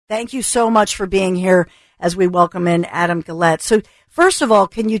Thank you so much for being here as we welcome in Adam Guillette. So first of all,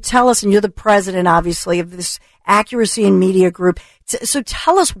 can you tell us, and you're the president, obviously, of this Accuracy in Media Group. So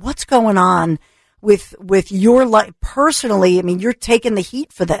tell us what's going on with your life personally. I mean, you're taking the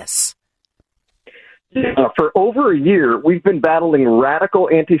heat for this. For over a year, we've been battling radical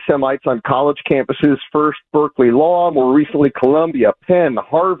anti-Semites on college campuses, first Berkeley Law, more recently Columbia, Penn,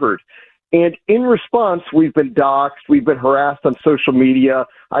 Harvard. And in response, we've been doxxed, we've been harassed on social media.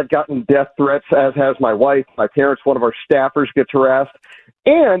 I've gotten death threats, as has my wife, my parents, one of our staffers gets harassed.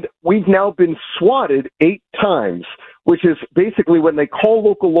 And we've now been swatted 8 times, which is basically when they call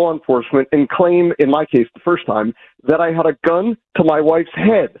local law enforcement and claim, in my case, the first time, that I had a gun to my wife's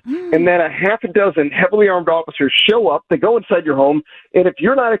head. And then a half a dozen heavily armed officers show up, they go inside your home, and if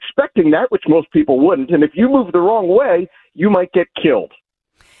you're not expecting that, which most people wouldn't, and if you move the wrong way, you might get killed.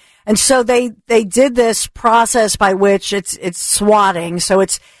 And so they did this process by which it's swatting. So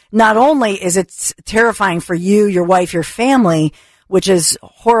it's not only is it terrifying for you, your wife, your family, which is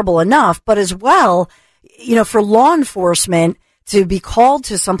horrible enough, but as well, you know, for law enforcement to be called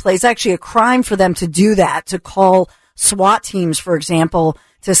to someplace, actually a crime for them to do that, to call SWAT teams, for example,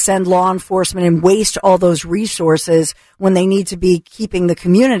 to send law enforcement and waste all those resources when they need to be keeping the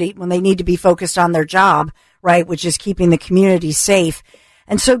community, when they need to be focused on their job, right, which is keeping the community safe.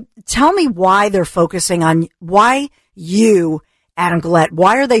 And so tell me why they're focusing on, why you, Adam Guillette,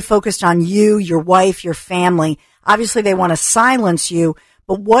 why are they focused on you, your wife, your family? Obviously, they want to silence you,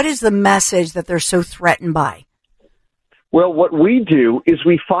 but what is the message that they're so threatened by? Well, what we do is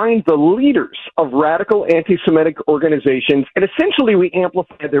we find the leaders of radical anti-Semitic organizations, and essentially we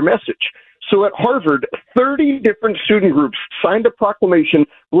amplify their message. So at Harvard, 30 different student groups signed a proclamation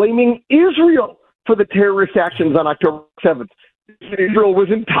blaming Israel for the terrorist actions on October 7th. Israel was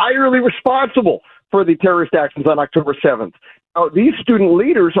entirely responsible for the terrorist actions on October 7th. Now, these student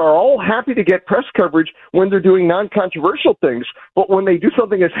leaders are all happy to get press coverage when they're doing non-controversial things, but when they do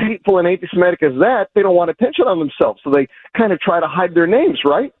something as hateful and anti-Semitic as that, they don't want attention on themselves, so they kind of try to hide their names,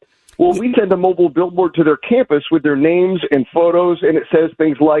 right? Well, we send a mobile billboard to their campus with their names and photos, and it says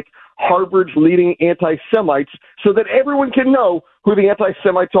things like Harvard's leading anti-Semites, so that everyone can know who the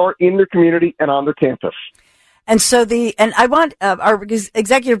anti-Semites are in their community and on their campus. And so I want our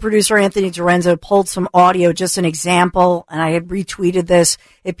executive producer, Anthony Dorenzo, pulled some audio, just an example, and I had retweeted this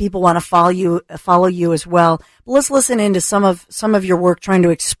if people want to follow you as well. But let's listen into some of your work trying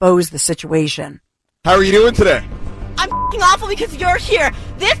to expose the situation. How are you doing today? I'm awful because you're here.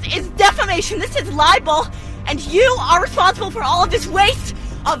 This is defamation. This is libel. And you are responsible for all of this waste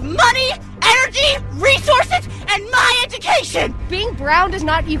of money, energy, resources, and my education. Being brown does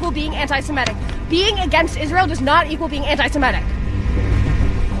not equal being anti-Semitic. Being against Israel does not equal being anti-Semitic.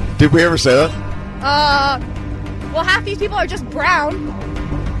 Did we ever say that? Well, half these people are just brown.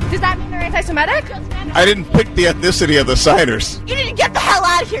 Does that mean they're anti-Semitic? I didn't pick the ethnicity of the signers. You need to get the hell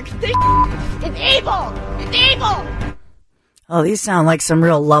out of here, because this is evil. It's evil. Oh, these sound like some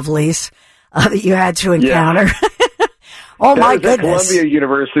real lovelies that you had to encounter. Yeah. Oh, my goodness. At Columbia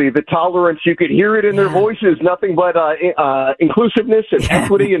University, the tolerance, you could hear it in their voices, nothing but inclusiveness and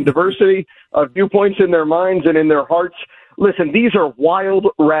equity and diversity of viewpoints in their minds and in their hearts. Listen, these are wild,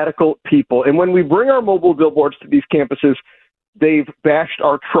 radical people. And when we bring our mobile billboards to these campuses, they've bashed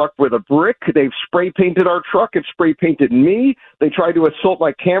our truck with a brick. They've spray painted our truck and spray painted me. They tried to assault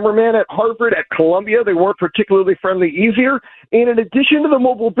my cameraman at Harvard, at Columbia. They weren't particularly friendly either. And in addition to the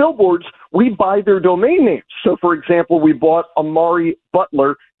mobile billboards, we buy their domain names. So, for example, we bought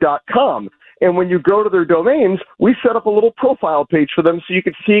amaributler.com. And when you go to their domains, we set up a little profile page for them so you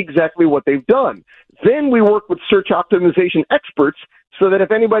can see exactly what they've done. Then we work with search optimization experts so that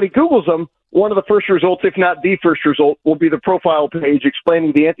if anybody Googles them, one of the first results, if not the first result, will be the profile page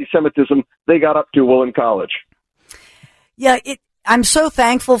explaining the anti-Semitism they got up to while in college. Yeah, I'm so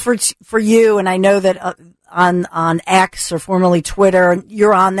thankful for you, and I know that on X, or formerly Twitter,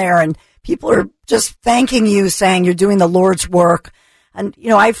 you're on there, and people are just thanking you, saying you're doing the Lord's work. And, you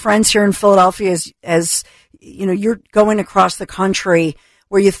know, I have friends here in Philadelphia, as you know, you're going across the country,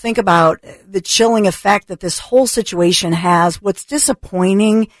 where you think about the chilling effect that this whole situation has. What's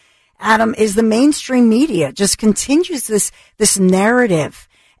disappointing, Adam, is the mainstream media just continues this narrative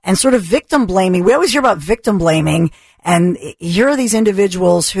and sort of victim blaming. We always hear about victim blaming, and here are these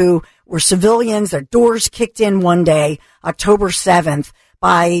individuals who were civilians, their doors kicked in one day, October 7th,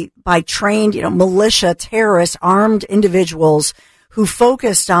 by trained, you know, militia, terrorists, armed individuals who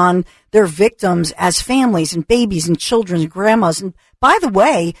focused on their victims as families and babies and children and grandmas. And by the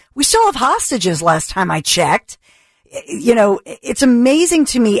way, we still have hostages last time I checked. You know, it's amazing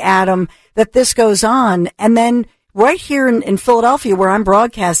to me, Adam, that this goes on. And then right here in Philadelphia, where I'm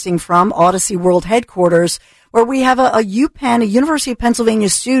broadcasting from, Audacy World Headquarters, where we have a UPenn, a University of Pennsylvania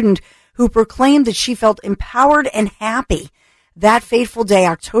student who proclaimed that she felt empowered and happy that fateful day,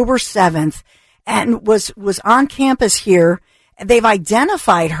 October 7th, and was on campus here. They've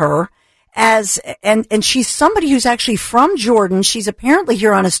identified her as, and she's somebody who's actually from Jordan. She's apparently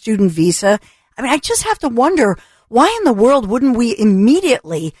here on a student visa. I mean, I just have to wonder, why in the world wouldn't we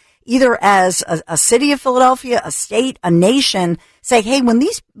immediately, either as a city of Philadelphia, a state, a nation, say, hey, when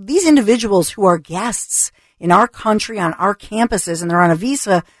these individuals who are guests in our country, on our campuses, and they're on a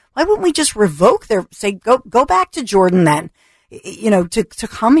visa, why wouldn't we just revoke say, go back to Jordan then? To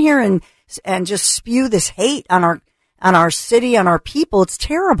come here and just spew this hate on our city, on our people. It's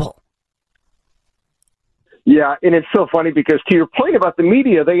terrible. Yeah, and it's so funny because to your point about the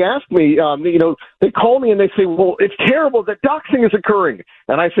media, they ask me, they call me and they say, well, it's terrible that doxing is occurring.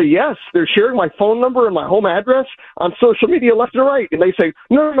 And I say, yes, they're sharing my phone number and my home address on social media left and right. And they say,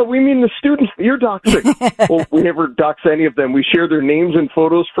 no, we mean the students that you're doxing. Well, we never dox any of them. We share their names and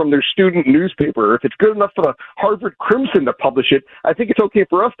photos from their student newspaper. If it's good enough for the Harvard Crimson to publish it, I think it's okay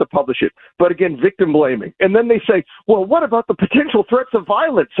for us to publish it. But again, victim blaming. And then they say, well, what about the potential threats of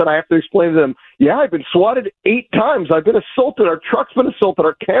violence? And I have to explain to them, yeah, I've been swatted 8 times. I've been assaulted. Our truck's been assaulted.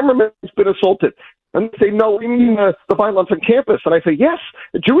 Our cameraman's been assaulted. And they say, no, we mean the violence on campus. And I say, yes,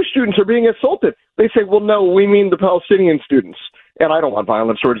 the Jewish students are being assaulted. They say, well, no, we mean the Palestinian students. And I don't want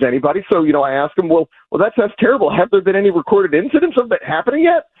violence towards anybody. So, I ask them, well, that sounds terrible. Have there been any recorded incidents of that happening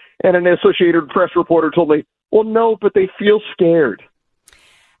yet? And an Associated Press reporter told me, well, no, but they feel scared.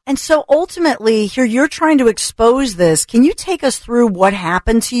 And so ultimately, here you're trying to expose this. Can you take us through what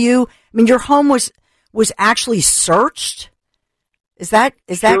happened to you? I mean, your home was actually searched. Is that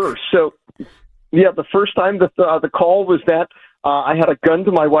sure? So, yeah, the first time that the call was that I had a gun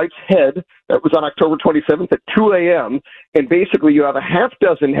to my wife's head. That was on October 27th at 2 a.m. And basically, you have a half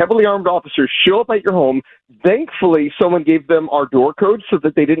dozen heavily armed officers show up at your home. Thankfully, someone gave them our door code so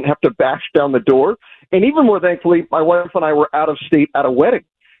that they didn't have to bash down the door. And even more thankfully, my wife and I were out of state at a wedding.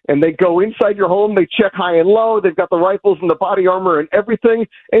 And they go inside your home, they check high and low, they've got the rifles and the body armor and everything.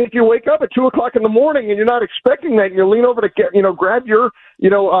 And if you wake up at 2 o'clock in the morning and you're not expecting that, and you lean over to grab your,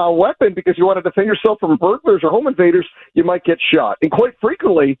 weapon because you want to defend yourself from burglars or home invaders, you might get shot. And quite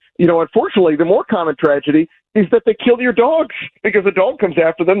frequently, unfortunately, the more common tragedy is that they kill your dogs because the dog comes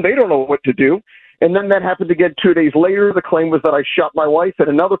after them. They don't know what to do. And then that happened again 2 days later. The claim was that I shot my wife and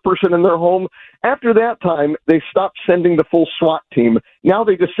another person in their home. After that time, they stopped sending the full SWAT team. Now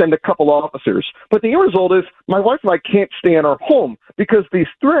they just send a couple officers. But the end result is my wife and I can't stay in our home because these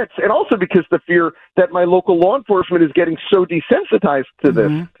threats, and also because the fear that my local law enforcement is getting so desensitized to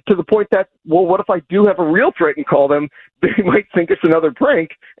this, to the point that, well, what if I do have a real threat and call them? They might think it's another prank,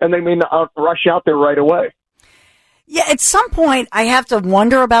 and they may not rush out there right away. Yeah, at some point, I have to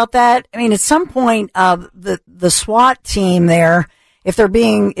wonder about that. I mean, at some point, the SWAT team there,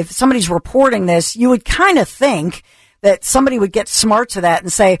 if somebody's reporting this, you would kind of think that somebody would get smart to that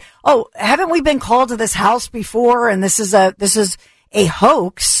and say, oh, haven't we been called to this house before? And this is a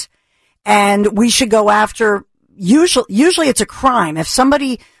hoax, and we should go after, usually it's a crime. If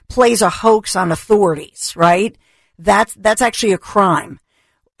somebody plays a hoax on authorities, right? That's actually a crime.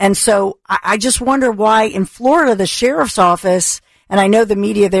 And so I just wonder why in Florida, the sheriff's office, and I know the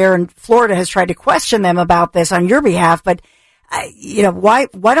media there in Florida has tried to question them about this on your behalf, but why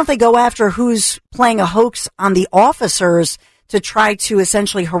don't they go after who's playing a hoax on the officers to try to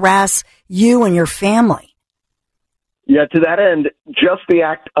essentially harass you and your family? Yeah, to that end, just the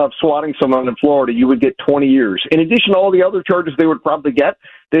act of swatting someone in Florida, you would get 20 years. In addition to all the other charges they would probably get,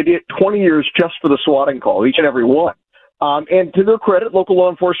 they'd get 20 years just for the swatting call, each and every one. And to their credit, local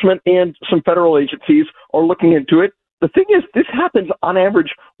law enforcement and some federal agencies are looking into it. The thing is, this happens on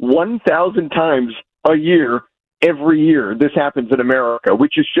average 1,000 times a year, every year. This happens in America,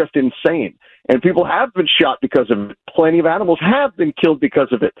 which is just insane. And people have been shot because of it. Plenty of animals have been killed because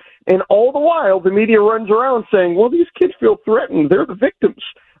of it. And all the while, the media runs around saying, well, these kids feel threatened. They're the victims.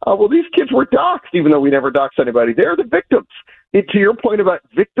 Well, these kids were doxxed, even though we never doxed anybody. They're the victims. To your point about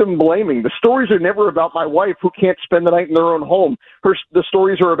victim blaming, the stories are never about my wife who can't spend the night in their own home. The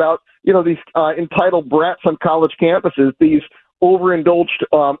stories are about, these entitled brats on college campuses, these overindulged,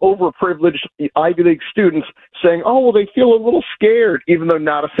 overprivileged Ivy League students saying, oh, well, they feel a little scared, even though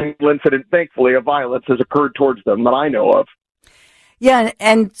not a single incident, thankfully, of violence has occurred towards them that I know of. Yeah,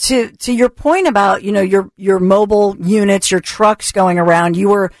 and to your point about, your mobile units, your trucks going around, you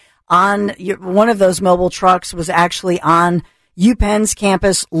were on, one of those mobile trucks was actually on UPenn's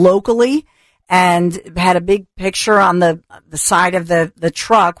campus locally and had a big picture on the side of the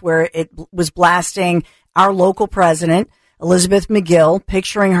truck where it was blasting our local president, Elizabeth McGill,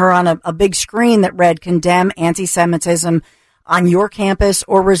 picturing her on a big screen that read, "Condemn anti-Semitism on your campus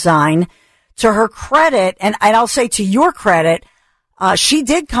or resign." To her credit, and I'll say to your credit, she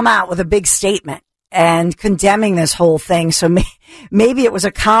did come out with a big statement and condemning this whole thing. So maybe it was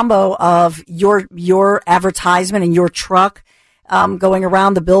a combo of your advertisement and your truck going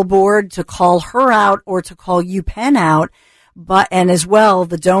around the billboard to call her out or to call UPenn out, and as well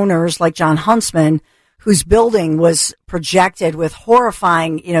the donors like John Huntsman, whose building was projected with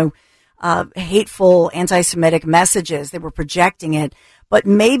horrifying, hateful anti-Semitic messages. They were projecting it, but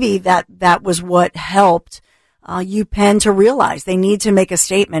maybe that was what helped UPenn to realize they need to make a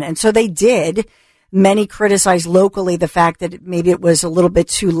statement, and so they did. Many criticized locally the fact that maybe it was a little bit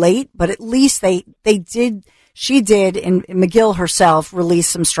too late, but at least they did. She did, and McGill herself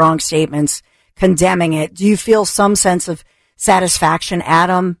released some strong statements condemning it. Do you feel some sense of satisfaction,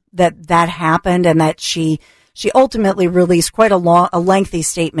 Adam, that happened and that she ultimately released quite a lengthy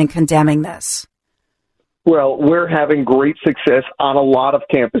statement condemning this? Well, we're having great success on a lot of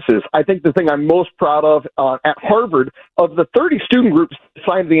campuses. I think the thing I'm most proud of at Harvard, of the 30 student groups that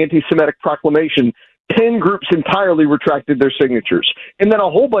signed the anti-Semitic proclamation, 10 groups entirely retracted their signatures. And then a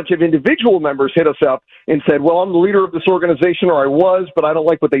whole bunch of individual members hit us up and said, well, I'm the leader of this organization, or I was, but I don't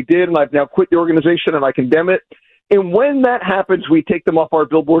like what they did, and I've now quit the organization, and I condemn it. And when that happens, we take them off our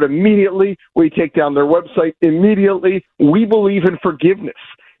billboard immediately. We take down their website immediately. We believe in forgiveness.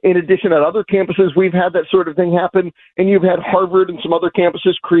 In addition, at other campuses, we've had that sort of thing happen, and you've had Harvard and some other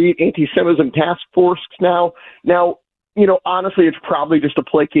campuses create anti-Semitism task forces now. Now, honestly, it's probably just to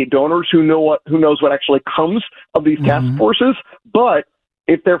placate donors who knows what actually comes of these task forces. But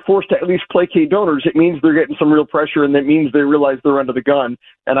if they're forced to at least placate donors, it means they're getting some real pressure, and that means they realize they're under the gun.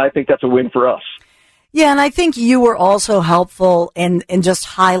 And I think that's a win for us. Yeah, and I think you were also helpful in just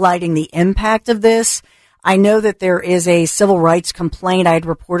highlighting the impact of this. I know that there is a civil rights complaint. I had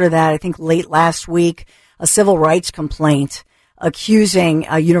reported that, I think, late last week, a civil rights complaint accusing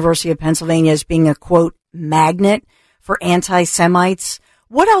University of Pennsylvania as being a, quote, magnet for anti-Semites.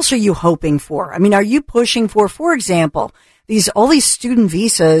 What else are you hoping for? I mean, are you pushing for example, all these student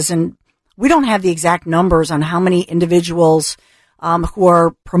visas, and we don't have the exact numbers on how many individuals who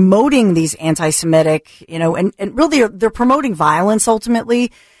are promoting these anti-Semitic, and really they're promoting violence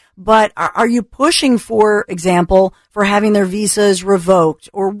ultimately. But are you pushing, for example, for having their visas revoked,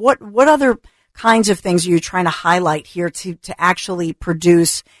 or what other kinds of things are you trying to highlight here to actually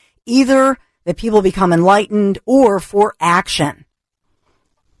produce either that people become enlightened or for action?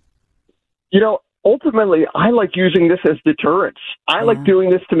 Ultimately, I like using this as deterrence. I like doing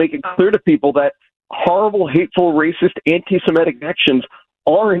this to make it clear to people that horrible, hateful, racist, anti-Semitic actions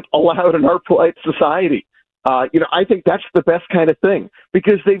aren't allowed in our polite society. I think that's the best kind of thing,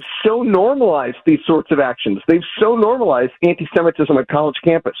 because they've so normalized these sorts of actions. They've so normalized anti-Semitism at college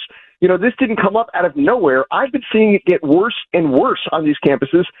campus. This didn't come up out of nowhere. I've been seeing it get worse and worse on these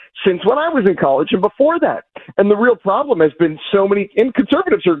campuses since when I was in college and before that. And the real problem has been so many, and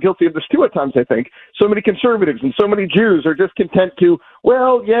conservatives are guilty of this too at times, I think. So many conservatives and so many Jews are just content to,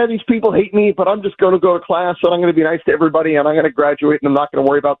 well, yeah, these people hate me, but I'm just going to go to class and I'm going to be nice to everybody and I'm going to graduate and I'm not going to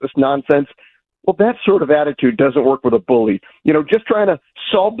worry about this nonsense. Well, that sort of attitude doesn't work with a bully. Just trying to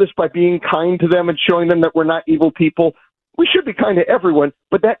solve this by being kind to them and showing them that we're not evil people. We should be kind to everyone,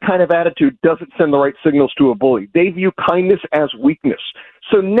 but that kind of attitude doesn't send the right signals to a bully. They view kindness as weakness.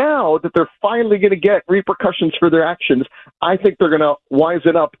 So now that they're finally going to get repercussions for their actions, I think they're going to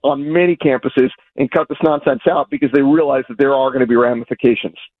wisen up on many campuses and cut this nonsense out, because they realize that there are going to be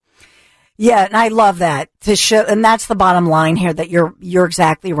ramifications. Yeah, and I love that to show, and that's the bottom line here, that you're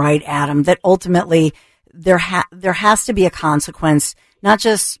exactly right, Adam, that ultimately there has to be a consequence, not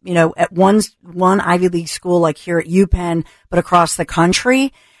just, at one Ivy League school like here at UPenn, but across the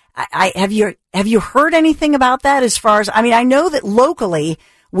country. Have you heard anything about that as far as, I know that locally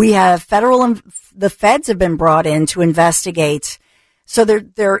we have the feds have been brought in to investigate. So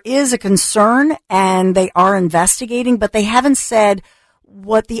there is a concern and they are investigating, but they haven't said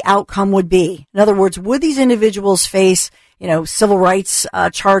what the outcome would be. In other words, would these individuals face, civil rights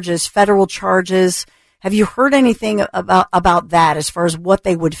charges, federal charges? Have you heard anything about that as far as what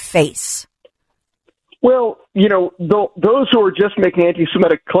they would face? Well, those who are just making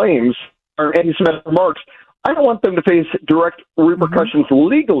anti-Semitic claims or anti-Semitic remarks, I don't want them to face direct repercussions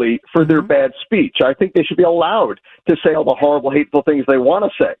legally for their bad speech. I think they should be allowed to say all the horrible, hateful things they want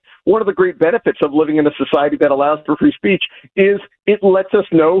to say. One of the great benefits of living in a society that allows for free speech is it lets us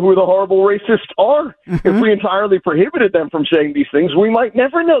know who the horrible racists are. If we entirely prohibited them from saying these things, we might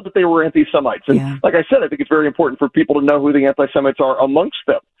never know that they were anti-Semites. And like I said, I think it's very important for people to know who the anti-Semites are amongst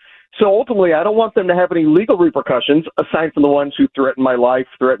them. So ultimately, I don't want them to have any legal repercussions aside from the ones who threaten my life,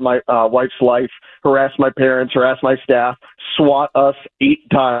 threaten my wife's life, harass my parents, harass my staff, SWAT us 8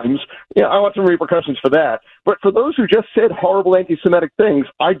 times. Yeah, I want some repercussions for that. But for those who just said horrible anti-Semitic things,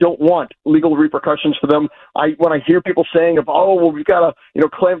 I don't want legal repercussions for them. When I hear people saying, we've got to,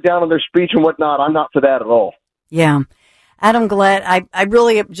 clamp down on their speech and whatnot, I'm not for that at all. Yeah. Adam Guillette, I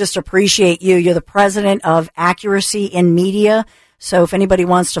really just appreciate you. You're the president of Accuracy in Media. So if anybody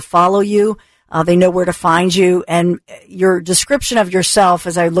wants to follow you, they know where to find you. And your description of yourself,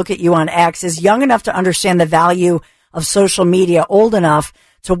 as I look at you on X, is young enough to understand the value of social media, old enough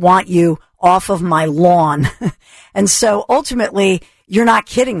to want you off of my lawn. And so ultimately, you're not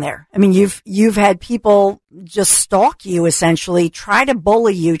kidding there. I mean, you've had people just stalk you, essentially, try to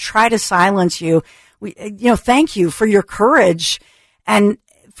bully you, try to silence you. Thank you for your courage and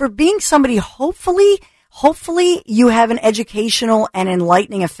for being somebody, hopefully you have an educational and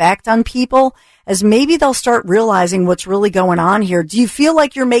enlightening effect on people, as maybe they'll start realizing what's really going on here. Do you feel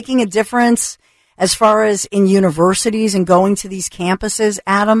like you're making a difference as far as in universities and going to these campuses,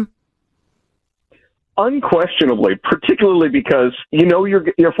 Adam? Unquestionably, particularly because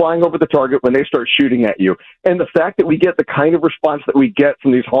you're flying over the target when they start shooting at you. And the fact that we get the kind of response that we get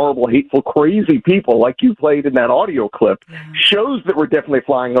from these horrible, hateful, crazy people like you played in that audio clip shows that we're definitely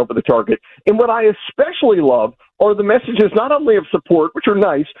flying over the target. And what I especially love are the messages not only of support, which are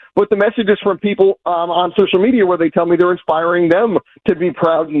nice, but the messages from people on social media where they tell me they're inspiring them to be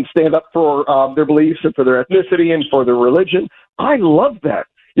proud and stand up for their beliefs and for their ethnicity and for their religion. I love that.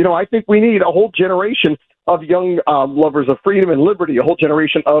 I think we need a whole generation of young lovers of freedom and liberty, a whole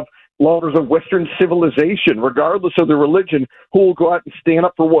generation of lovers of Western civilization, regardless of their religion, who will go out and stand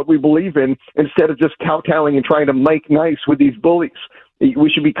up for what we believe in instead of just kowtowing and trying to make nice with these bullies.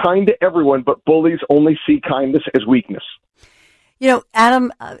 We should be kind to everyone, but bullies only see kindness as weakness.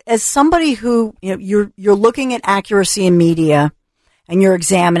 Adam, as somebody who, you're looking at accuracy in media and you're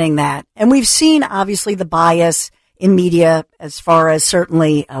examining that, and we've seen obviously the bias in media as far as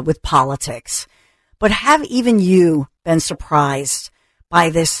certainly with politics. But have even you been surprised by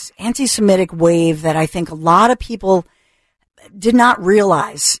this anti-Semitic wave that I think a lot of people did not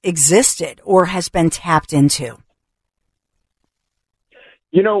realize existed or has been tapped into?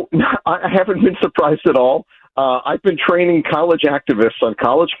 I haven't been surprised at all. I've been training college activists on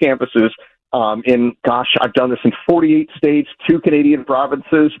college campuses I've done this in 48 states, 2 Canadian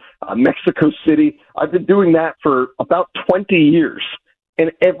provinces, Mexico City. I've been doing that for about 20 years.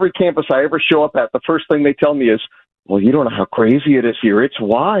 And every campus I ever show up at, the first thing they tell me is, well, you don't know how crazy it is here. It's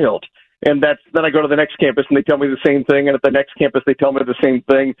wild. And then I go to the next campus and they tell me the same thing. And at the next campus, they tell me the same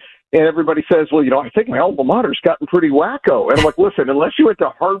thing. And everybody says, well, I think my alma mater's gotten pretty wacko. And I'm like, listen, unless you went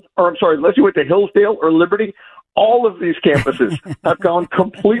to Hillsdale or Liberty, all of these campuses have gone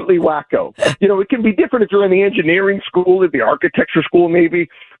completely wacko. It can be different if you're in the engineering school, the architecture school maybe,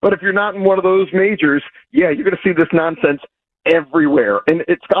 but if you're not in one of those majors, you're going to see this nonsense everywhere. And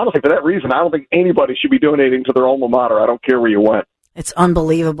it's honestly, for that reason, I don't think anybody should be donating to their alma mater. I don't care where you went. It's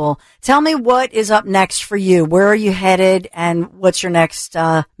unbelievable. Tell me what is up next for you. Where are you headed and what's your next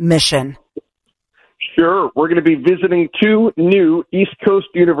mission? Sure. We're going to be visiting 2 new East Coast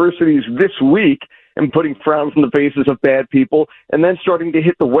universities this week and putting frowns on the faces of bad people, and then starting to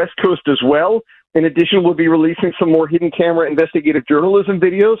hit the West Coast as well. In addition, we'll be releasing some more hidden camera investigative journalism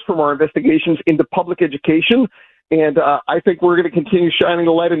videos from our investigations into public education. And I think we're going to continue shining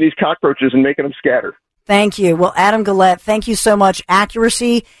the light on these cockroaches and making them scatter. Thank you. Well, Adam Guillette, thank you so much.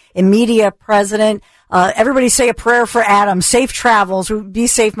 Accuracy in Media President. Everybody say a prayer for Adam. Safe travels. Be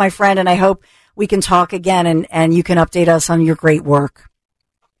safe, my friend, and I hope we can talk again and you can update us on your great work.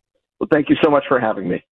 Well, thank you so much for having me.